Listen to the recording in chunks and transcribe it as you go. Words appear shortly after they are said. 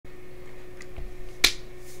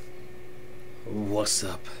What's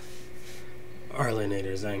up,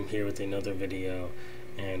 arlinators? I'm here with another video,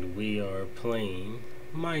 and we are playing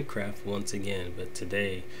Minecraft once again, but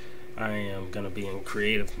today I am gonna be in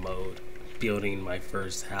creative mode, building my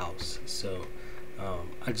first house. So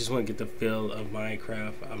I just want to get the feel of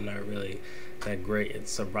Minecraft. I'm not really that great at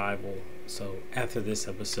survival, so after this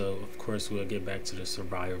episode, of course, we'll get back to the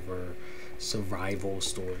survival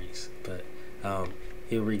stories, but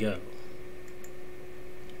here we go.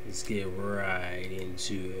 Let's get right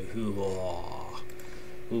into it.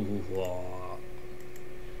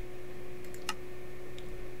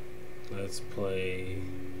 Let's play.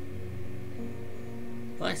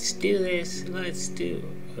 Let's do this.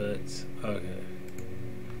 Okay.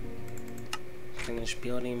 Finish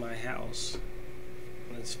building my house.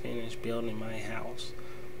 Let's finish building my house.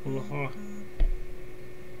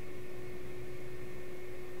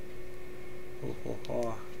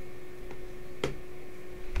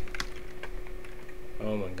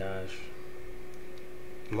 Oh my gosh.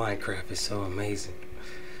 Minecraft is so amazing.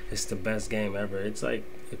 It's the best game ever. It's like,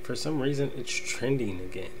 for some reason, it's trending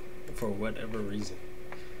again. For whatever reason.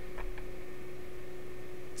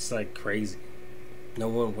 It's like crazy. No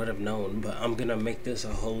one would have known, but I'm gonna make this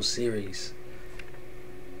a whole series.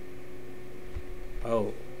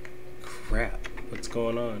 Oh, crap. What's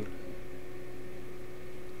going on?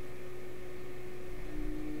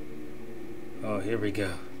 Oh, here we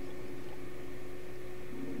go.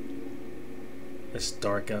 It's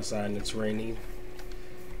dark outside and it's raining.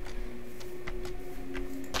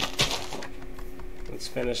 Let's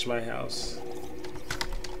finish my house.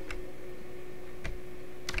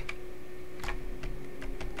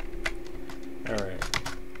 Alright.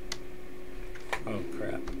 Oh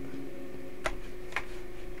crap.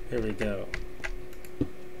 Here we go.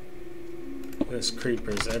 There's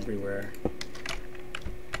creepers everywhere.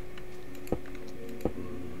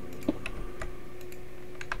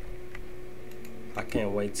 I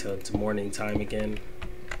can't wait till it's morning time again.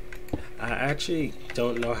 I actually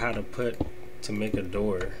don't know how to make a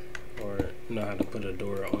door, or know how to put a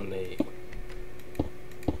door on a.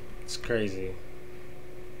 It's crazy.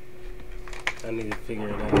 I need to figure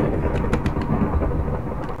it out.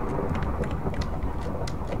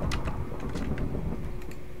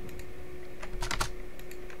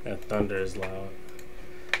 That thunder is loud.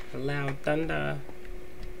 Loud thunder.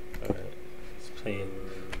 Alright, let's play it.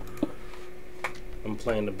 I'm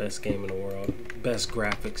playing the best game in the world. Best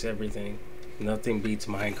graphics, everything. Nothing beats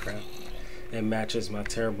Minecraft. It matches my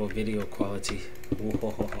terrible video quality.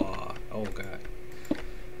 Oh god.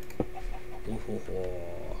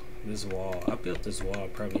 This wall. I built this wall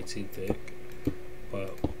probably too thick.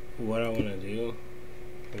 But what I want to do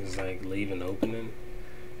is like leave an opening,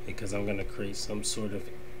 because I'm going to create some sort of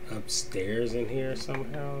upstairs in here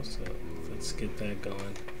somehow. So let's get that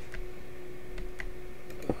going.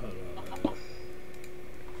 Hold on.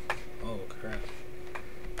 Oh crap.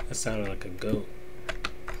 That sounded like a goat.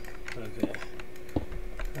 Okay.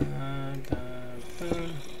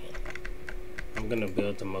 I'm gonna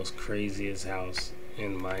build the most craziest house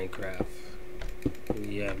in Minecraft.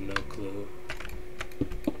 You have no clue.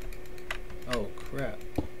 Oh crap.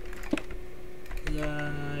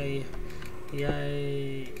 Yay.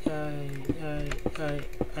 Yay.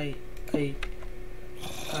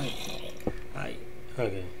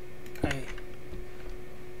 Okay.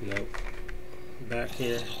 Nope. Back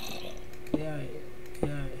here. Yay.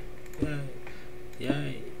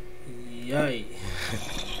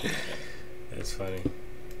 That's funny.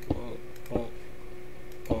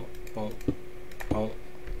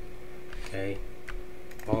 Okay.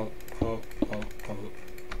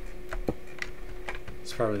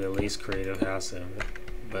 It's probably the least creative house ever,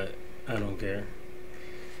 but I don't care.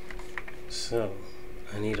 So,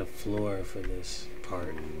 I need a floor for this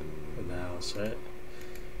part of the house, right?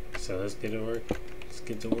 So let's get to work. Let's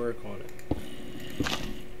get to work on it.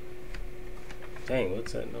 Dang,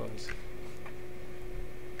 what's that noise?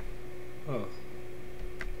 Oh,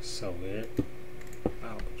 so weird.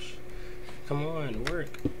 Ouch. Come on, work.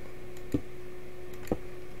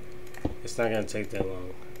 It's not gonna take that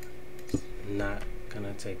long. It's not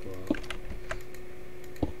gonna take long.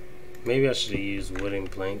 Maybe I should have used wooden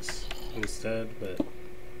planks instead, but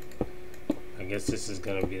I guess this is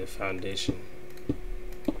gonna be the foundation.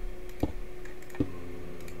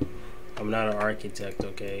 I'm not an architect,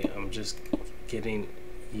 okay? I'm just getting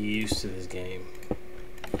used to this game.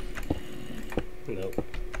 Nope.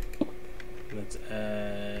 Let's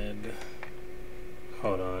add.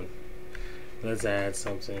 Hold on. Let's add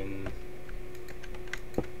something.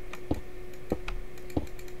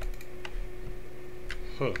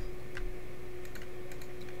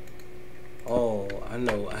 Oh, I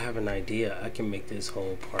know. I have an idea. I can make this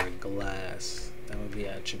whole part glass. That would be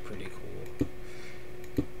actually pretty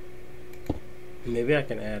cool. Maybe I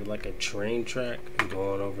can add like a train track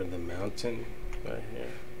going over the mountain right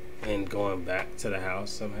here and going back to the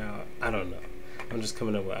house somehow. I don't know. I'm just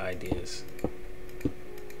coming up with ideas.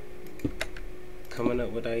 Coming up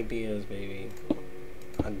with ideas, baby.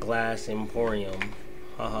 A glass emporium.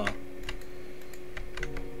 Haha.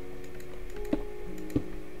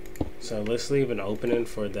 So let's leave an opening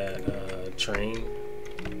for that train,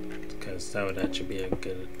 because that would actually be a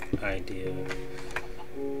good idea.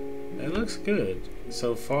 It looks good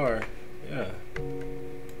so far. Yeah.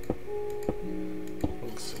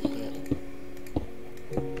 Looks good.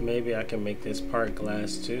 Maybe I can make this part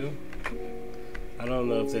glass too. I don't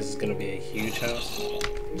know if this is gonna be a huge house.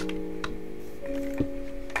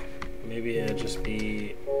 Maybe it'll just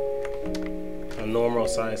be a normal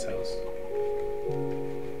size house.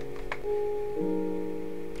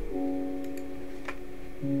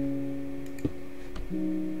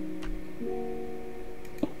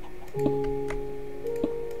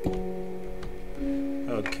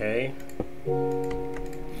 Okay.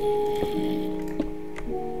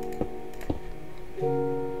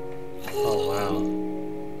 Oh wow.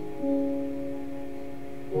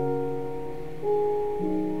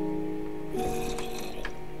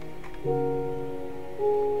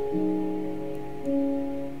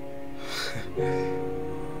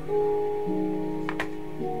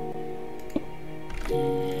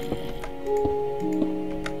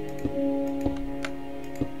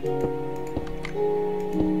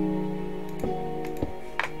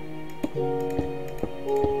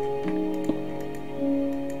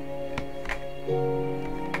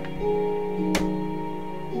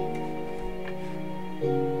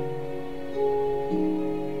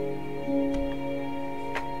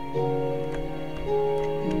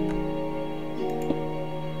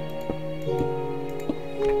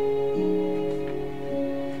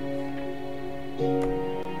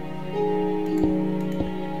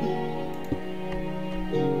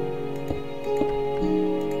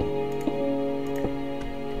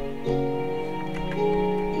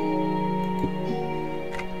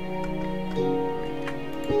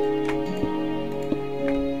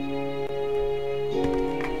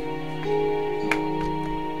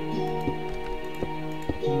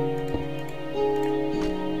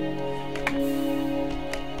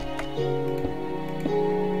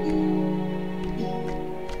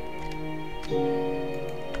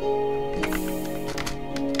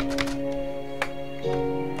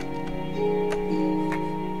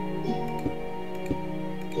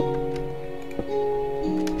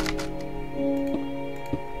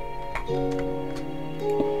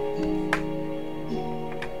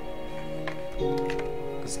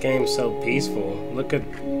 This game's so peaceful. Look at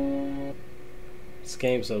this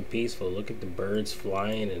game's so peaceful. Look at the birds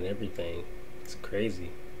flying and everything. It's crazy.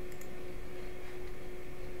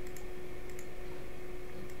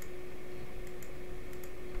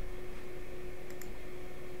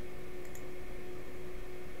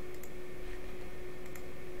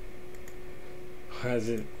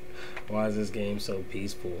 Why is this game so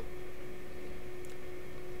peaceful?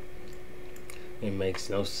 It makes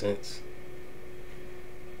no sense.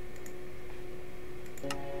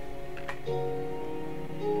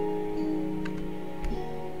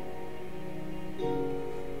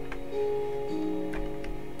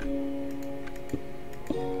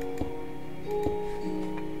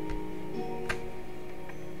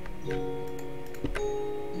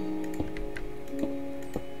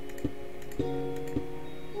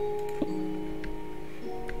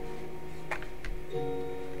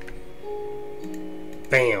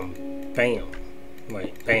 Bam, bam,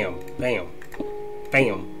 wait, bam, bam,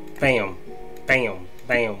 bam, bam, bam,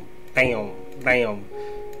 bam, bam, bam, bam,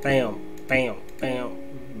 bam, bam,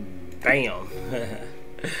 bam.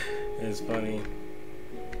 It's funny.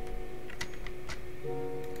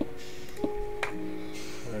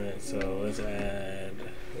 Alright, so let's add,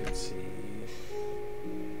 let's see.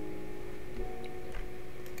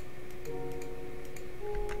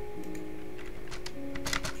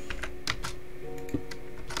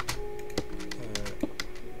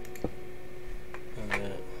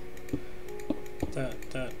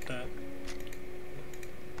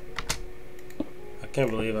 I can't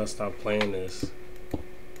believe I stopped playing this.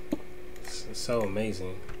 It's so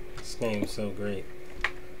amazing. This game's so great.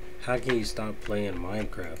 How can you stop playing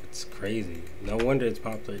Minecraft? It's crazy. No wonder it's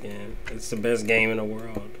popular again. It's the best game in the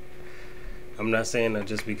world. I'm not saying that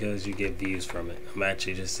just because you get views from it. I'm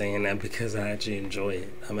actually just saying that because I actually enjoy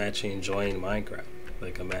it. I'm actually enjoying Minecraft.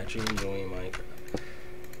 Like, I'm actually enjoying Minecraft.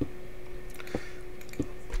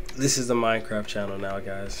 This is the Minecraft channel now,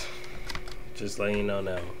 guys. Just letting you know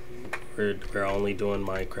now. We're only doing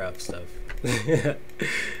Minecraft stuff.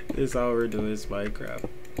 This all we're doing is Minecraft.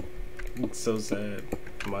 It's so sad.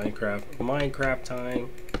 Minecraft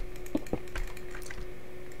time.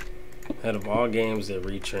 Out of all games that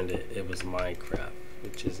retrended, it was Minecraft,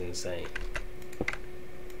 which is insane.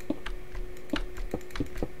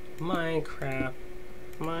 Minecraft.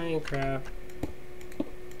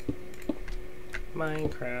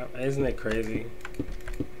 Isn't it crazy?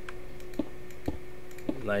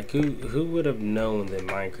 Like, who would have known that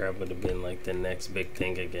Minecraft would have been like the next big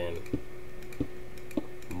thing again?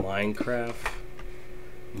 Minecraft.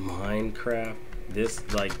 This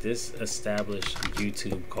established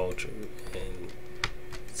YouTube culture, and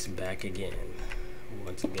it's back again.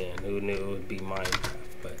 Once again, who knew it would be Minecraft?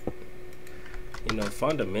 But you know,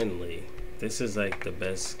 fundamentally, this is like the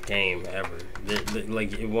best game ever.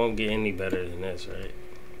 Like, it won't get any better than this, right?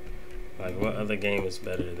 Like, what other game is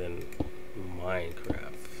better than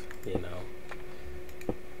Minecraft? You know?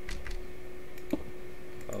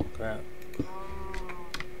 Oh crap.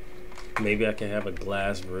 Maybe I could have a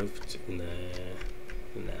glass roof. Nah.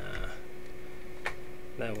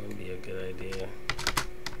 That wouldn't be a good idea.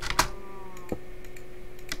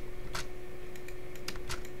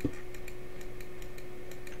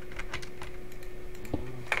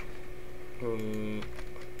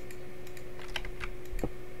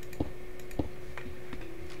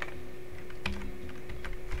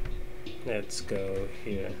 Let's go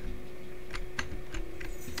here.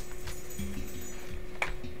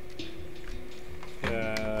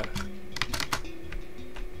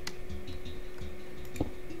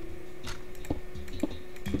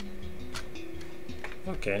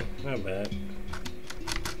 Okay, not bad.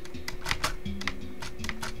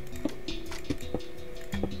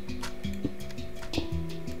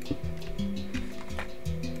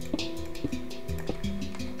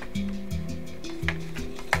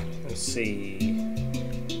 Let's see.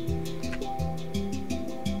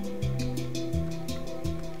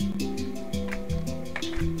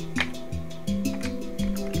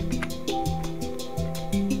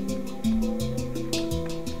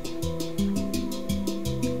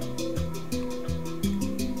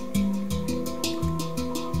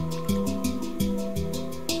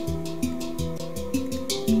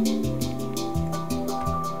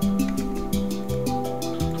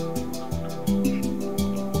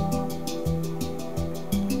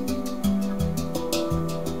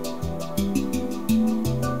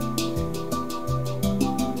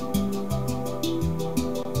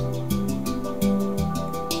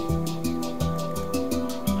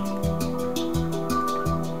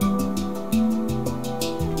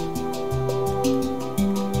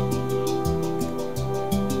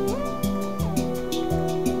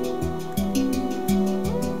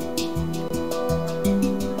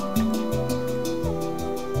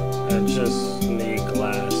 I just need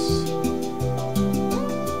glass.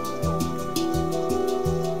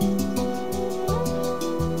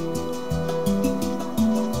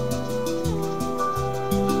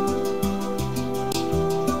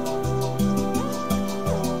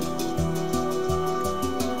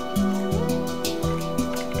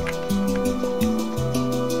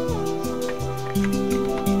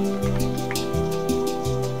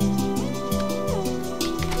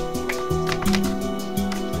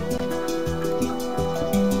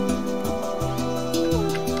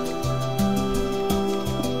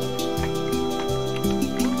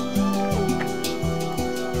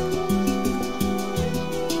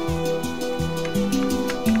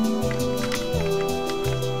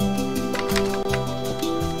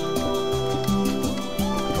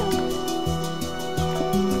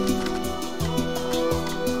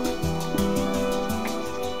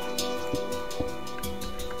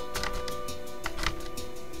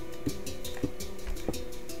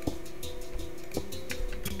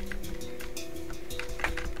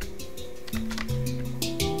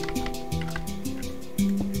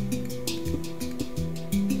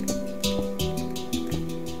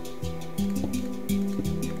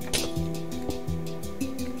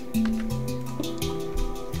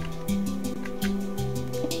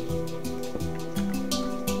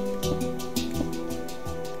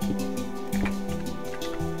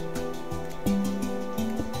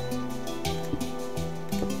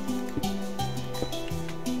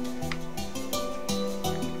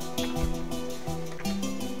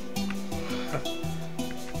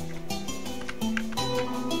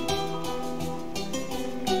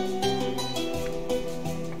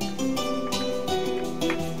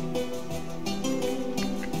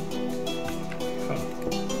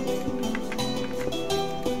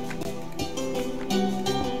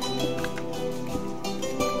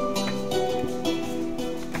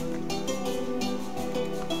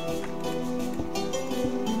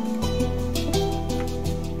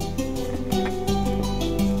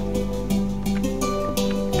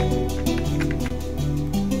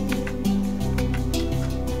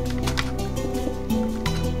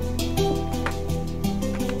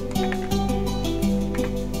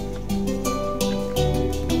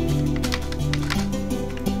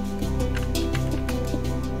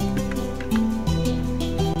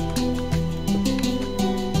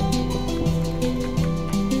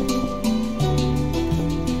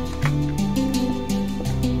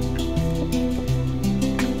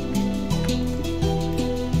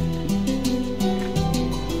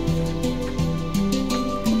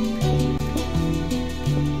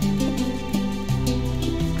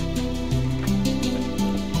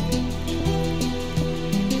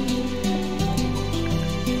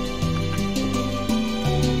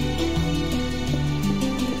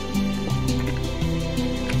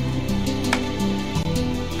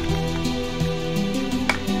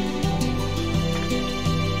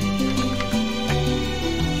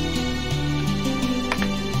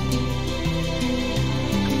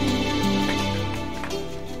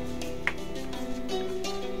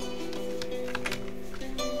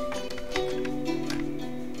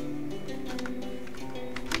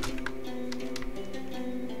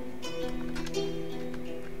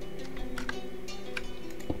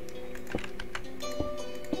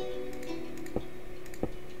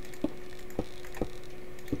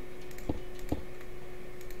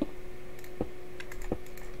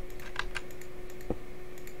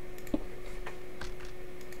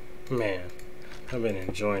 Man, I've been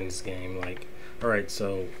enjoying this game. Like, alright,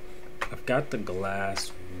 so I've got the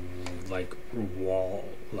glass, like, wall,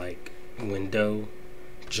 like, window,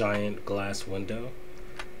 giant glass window.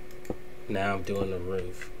 Now I'm doing the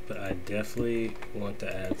roof, but I definitely want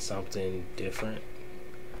to add something different.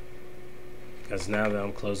 Because now that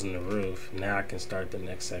I'm closing the roof, now I can start the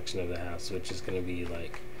next section of the house, which is going to be,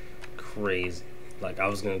 like, crazy. Like, I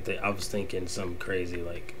was thinking something crazy,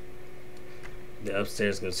 like, the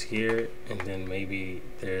upstairs goes here, and then maybe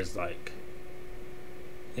there's like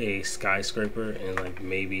a skyscraper, and like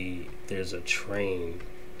maybe there's a train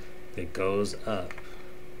that goes up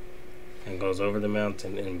and goes over the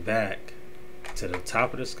mountain and back to the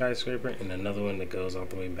top of the skyscraper, and another one that goes all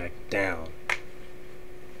the way back down,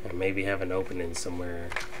 and maybe have an opening somewhere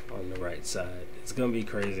on the right side. It's gonna be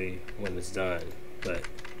crazy when it's done, but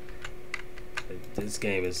this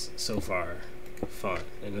game is so far fun,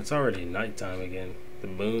 and it's already nighttime again. The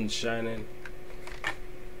moon's shining.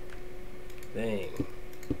 Dang.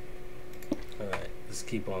 Alright, let's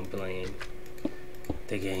keep on playing.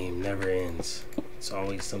 The game never ends. It's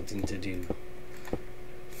always something to do.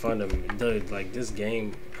 Dude, like, this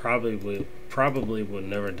game probably will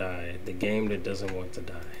never die. The game that doesn't want to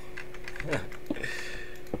die.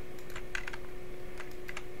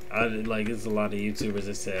 It's a lot of YouTubers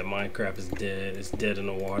that said Minecraft is dead, it's dead in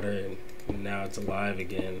the water, and now it's alive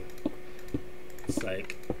again. It's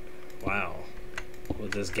like, wow, will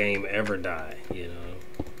this game ever die, you know?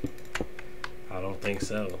 I don't think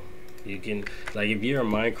so. You can, like, if you're a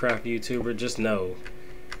Minecraft YouTuber, just know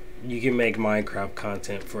you can make Minecraft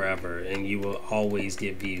content forever, and you will always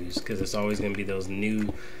get views, because it's always going to be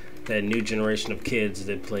that new generation of kids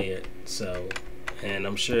that play it, so... And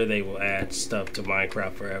I'm sure they will add stuff to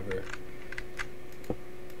Minecraft forever.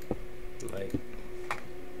 Like,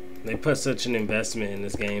 they put such an investment in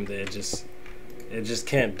this game that it just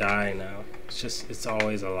can't die now. It's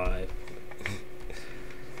always alive.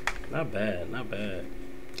 Not bad, not bad.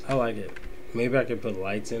 I like it. Maybe I could put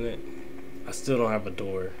lights in it. I still don't have a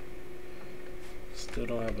door.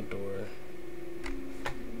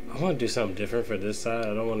 I want to do something different for this side.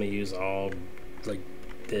 I don't want to use all, like,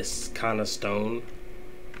 this kind of stone.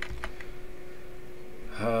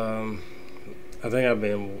 I think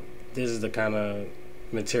this is the kind of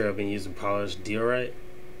material I've been using, polished diorite.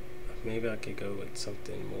 Maybe I could go with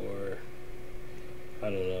something more, I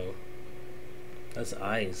don't know. That's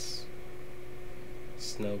ice.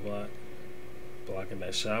 Snow block. Blocking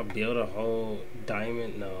that. Should I build a whole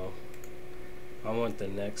diamond? No. I want the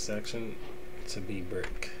next section to be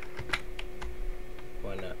brick.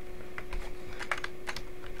 Why not?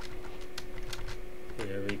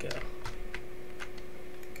 Here we go.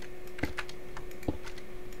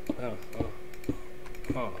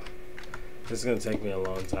 Oh. This is going to take me a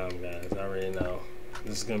long time, guys. I already know.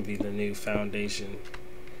 This is going to be the new foundation.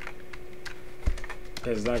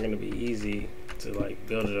 Because it's not going to be easy to, like,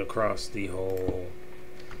 build it across the whole...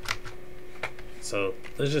 So,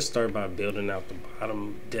 let's just start by building out the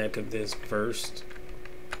bottom deck of this first.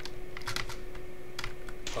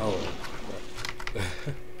 Oh.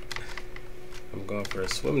 I'm going for a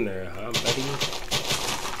swim there, huh, buddy?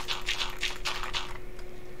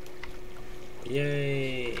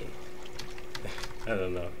 Yay! I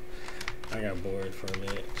don't know. I got bored for a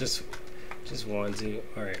minute. Just wanted to.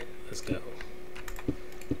 Alright, let's go.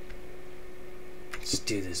 Let's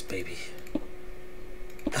do this, baby.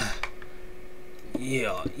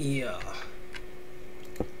 Yeah.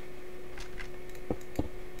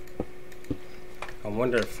 I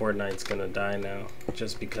wonder if Fortnite's gonna die now,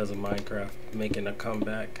 just because of Minecraft making a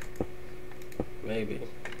comeback. Maybe.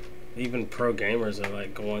 Even pro gamers are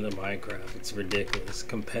like going to Minecraft. It's ridiculous.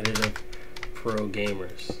 Competitive pro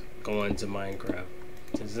gamers going to Minecraft.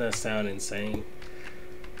 Doesn't that sound insane?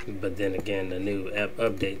 But then again, the new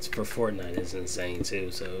updates for Fortnite is insane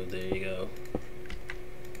too, so there you go.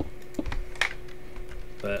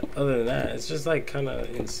 But other than that, it's just like kind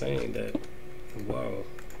of insane that, whoa,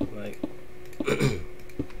 like,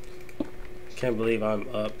 can't believe I'm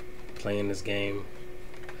up playing this game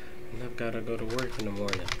and I've got to go to work in the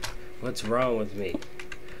morning. What's wrong with me?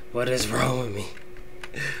 What is wrong with me?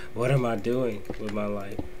 What am I doing with my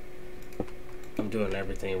life? I'm doing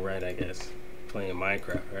everything right, I guess. Playing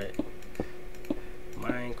Minecraft, right?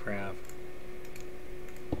 Minecraft.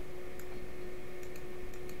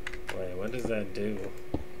 Wait, what does that do?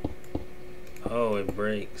 Oh, it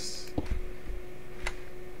breaks.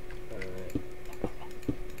 Alright.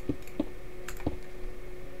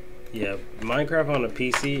 Yeah, Minecraft on a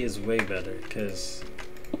PC is way better, because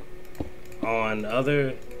on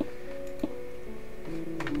other,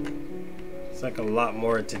 it's like a lot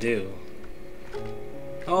more to do.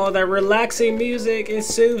 Oh, that relaxing music, it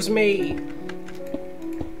soothes me.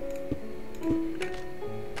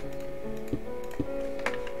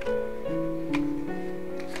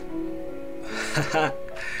 Oh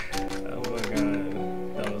my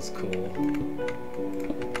god, that was cool.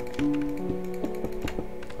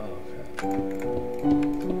 Oh,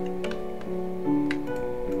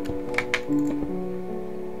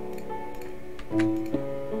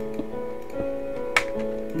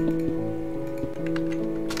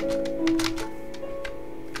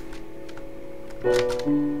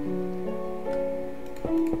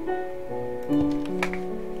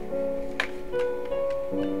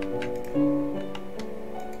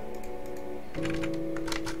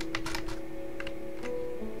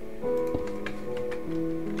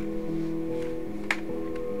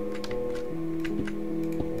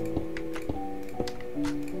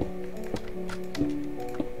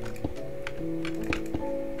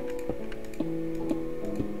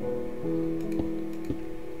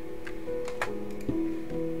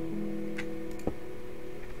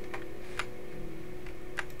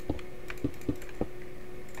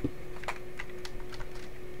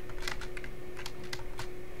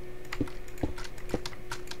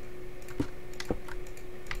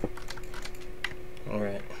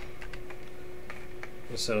 alright.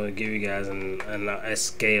 So to give you guys a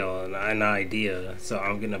scale and an idea, so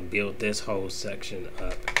I'm gonna build this whole section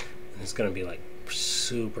up. And it's gonna be like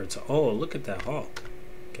super tall. Oh, look at that Hulk.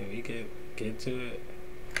 Can we get to it?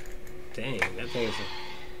 Dang, that thing's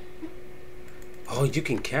oh, you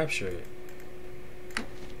can capture it.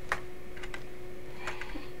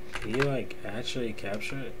 Can you like actually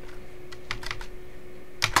capture it?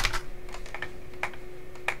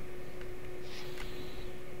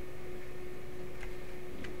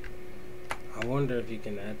 I wonder if you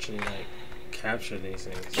can actually like capture these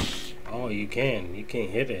things. Oh, you can. You can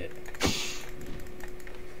hit it.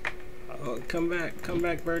 Oh, come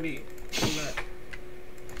back, birdie. Come back.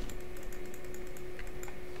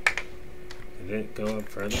 Did it go up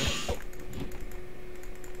further?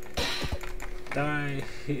 Die.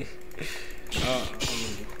 Oh,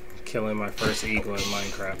 I'm killing my first eagle in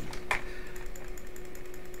Minecraft.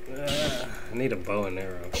 I need a bow and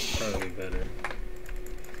arrow. Probably better.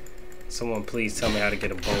 Someone please tell me how to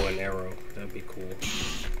get a bow and arrow. That'd be cool.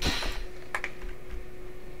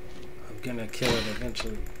 I'm gonna kill it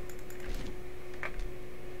eventually.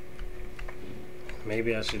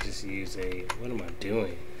 Maybe I should just use a... What am I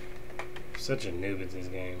doing? I'm such a noob at this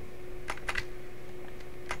game.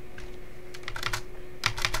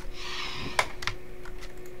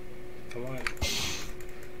 Come on.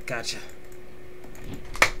 Gotcha.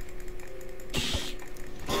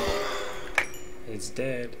 It's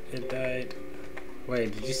dead. It died.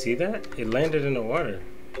 Wait, did you see that? It landed in the water.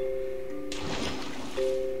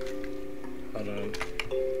 Hold on.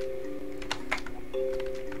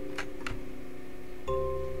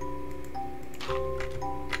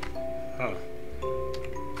 Huh.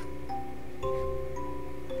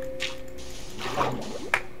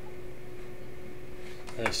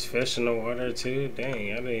 There's fish in the water too?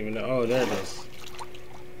 Dang, I didn't even know. Oh, there it is.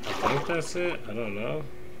 I think that's it. I don't know.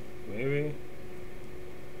 Maybe.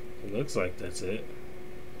 It looks like that's it.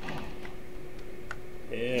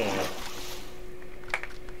 Yeah.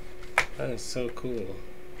 That is so cool.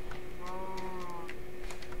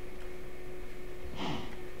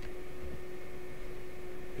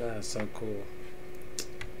 That is so cool.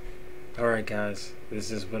 Alright guys,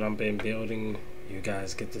 this is what I've been building. You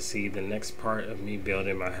guys get to see the next part of me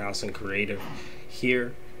building my house in creative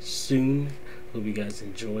here soon. Hope you guys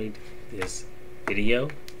enjoyed this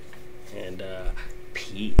video. And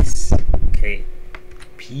peace. Okay,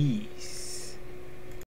 peace.